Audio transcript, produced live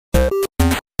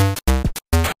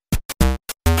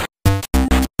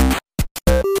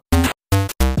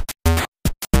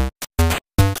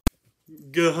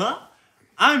Gah!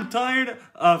 I'm tired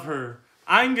of her.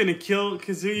 I'm gonna kill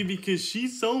KAZOOIE because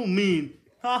she's so mean.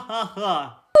 Ha ha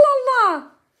ha. La la!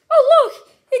 Oh look!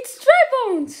 It's Dry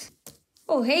Bones!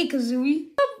 Oh hey KAZOOIE.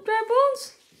 What's up, Dry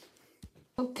Bones?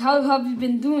 How have you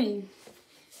been doing?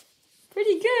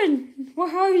 Pretty good. Well,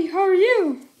 how are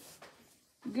you?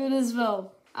 Good as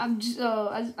well. I'm just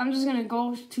gonna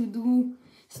go to do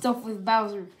stuff with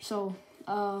Bowser. So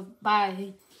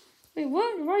bye. Wait,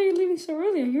 what? Why are you leaving so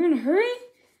early? Are you in a hurry?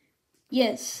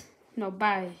 Yes. No,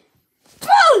 bye.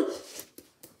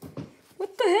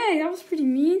 What the heck? That was pretty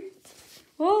mean.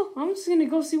 Well, I'm just gonna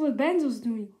go see what Banjo's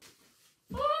doing.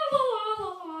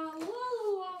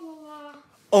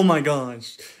 Oh my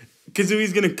gosh.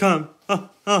 KAZOOIE's gonna come.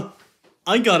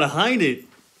 I gotta hide it.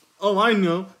 Oh, I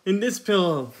know. In this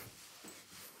pillow.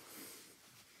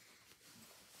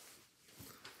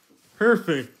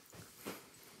 Perfect.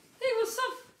 Hey, what's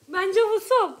up? Banjo,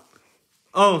 what's up?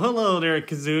 Oh, hello there,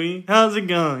 KAZOOIE. How's it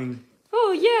going?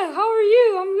 Oh, yeah. How are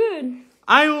you? I'm good.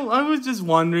 I was just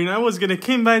wondering. I was gonna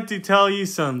come back to tell you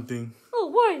something. Oh,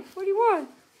 what? What do you want?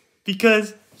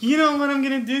 Because you know what I'm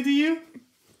gonna do to you?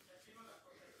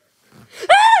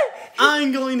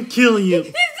 I'm going to kill you.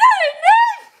 Is that a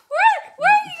knife? Why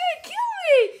are you gonna kill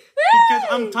me? Because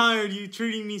I'm tired of you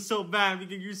treating me so bad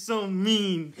because you're so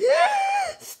mean.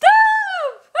 Stop!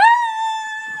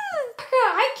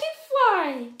 I can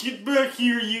fly. Get back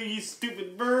here, you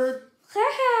stupid bird.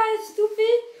 Haha,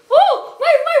 stupid. Oh,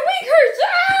 my wing hurts.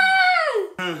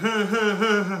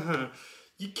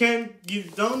 You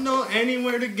don't know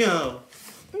anywhere to go.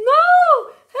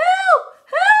 No! Help!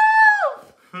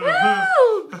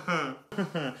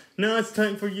 Now it's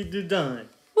time for you to die.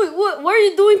 Wait, what are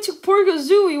you doing to poor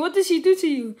KAZOOIE? What did she do to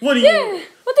you? What did I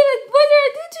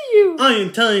do to you? I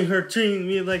am telling her treating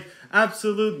me like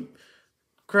absolute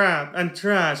crap and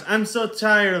trash. I'm so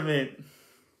tired of it.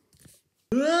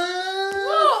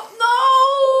 Oh,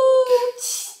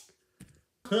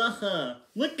 no!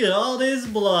 Look at all this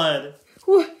blood.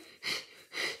 What?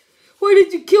 Why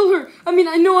did you kill her? I mean,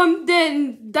 I know I'm dead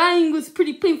and dying was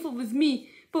pretty painful with me,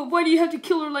 but why do you have to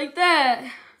kill her like that?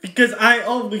 Because I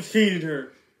always hated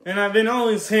her. And I've been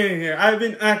always hating her. I've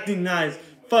been acting nice.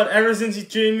 But ever since you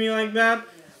treated me like that,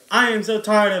 I am so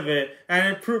tired of it.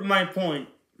 And it proved my point.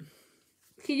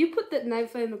 Can you put that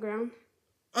knife on the ground?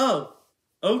 Oh,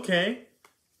 okay.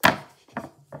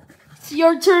 It's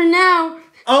your turn now.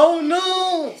 Oh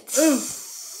no!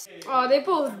 Oh, they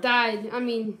both died. I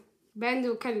mean,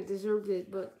 Banjo kind of deserved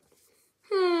it, but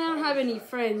I don't have any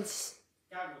friends.